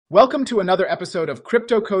Welcome to another episode of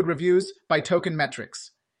Crypto Code Reviews by Token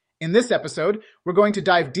Metrics. In this episode, we're going to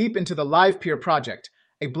dive deep into the Livepeer Project,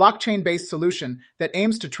 a blockchain-based solution that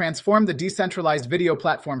aims to transform the decentralized video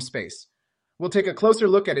platform space. We'll take a closer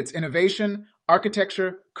look at its innovation,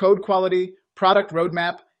 architecture, code quality, product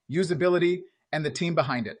roadmap, usability, and the team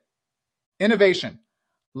behind it. Innovation.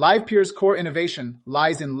 Livepeer's core innovation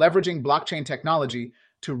lies in leveraging blockchain technology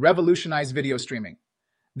to revolutionize video streaming.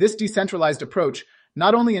 This decentralized approach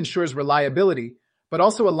not only ensures reliability, but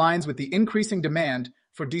also aligns with the increasing demand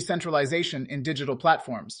for decentralization in digital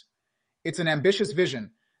platforms. It's an ambitious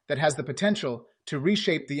vision that has the potential to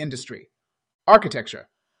reshape the industry. Architecture.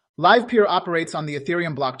 Livepeer operates on the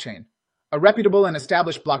Ethereum blockchain, a reputable and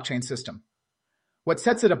established blockchain system. What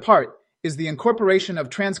sets it apart is the incorporation of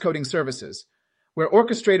transcoding services, where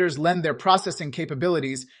orchestrators lend their processing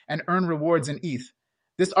capabilities and earn rewards in ETH.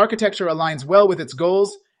 This architecture aligns well with its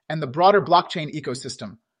goals and the broader blockchain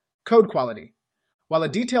ecosystem. Code quality. While a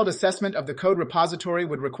detailed assessment of the code repository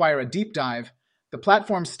would require a deep dive, the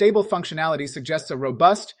platform's stable functionality suggests a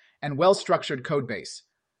robust and well-structured codebase.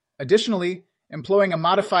 Additionally, employing a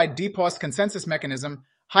modified DPoS consensus mechanism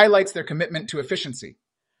highlights their commitment to efficiency.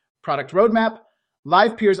 Product roadmap.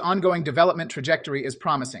 Livepeer's ongoing development trajectory is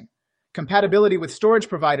promising. Compatibility with storage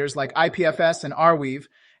providers like IPFS and Arweave,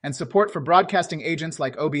 and support for broadcasting agents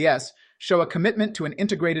like OBS show a commitment to an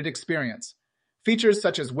integrated experience. Features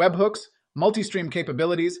such as webhooks, multi-stream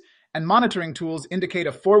capabilities, and monitoring tools indicate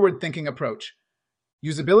a forward-thinking approach.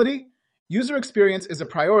 Usability? User experience is a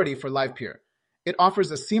priority for Livepeer. It offers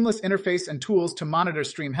a seamless interface and tools to monitor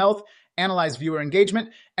stream health, analyze viewer engagement,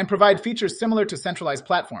 and provide features similar to centralized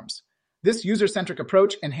platforms. This user-centric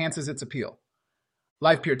approach enhances its appeal.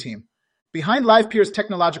 Livepeer team. Behind Livepeer's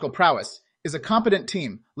technological prowess is a competent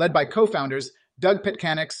team led by co-founders Doug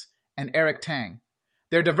Pitkanix and Eric Tang.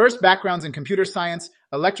 Their diverse backgrounds in computer science,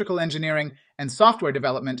 electrical engineering, and software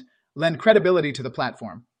development lend credibility to the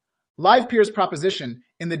platform. Livepeer's proposition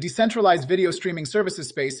in the decentralized video streaming services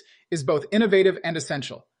space is both innovative and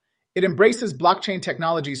essential. It embraces blockchain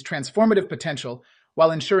technology's transformative potential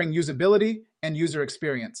while ensuring usability and user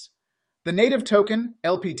experience. The native token,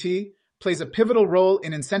 LPT, plays a pivotal role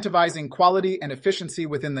in incentivizing quality and efficiency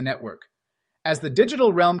within the network. As the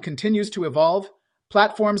digital realm continues to evolve,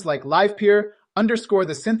 platforms like Livepeer underscore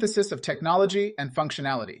the synthesis of technology and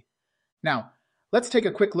functionality. Now, let's take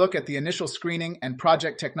a quick look at the initial screening and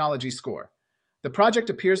project technology score. The project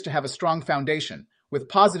appears to have a strong foundation, with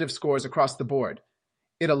positive scores across the board.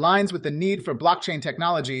 It aligns with the need for blockchain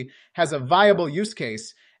technology, has a viable use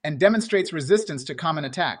case, and demonstrates resistance to common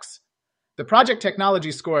attacks. The project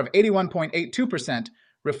technology score of 81.82%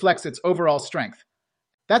 reflects its overall strength.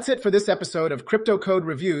 That's it for this episode of Crypto Code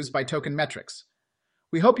Reviews by Token Metrics.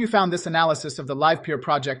 We hope you found this analysis of the Livepeer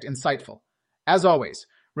project insightful. As always,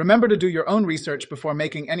 remember to do your own research before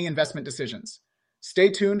making any investment decisions. Stay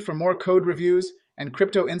tuned for more code reviews and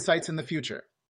crypto insights in the future.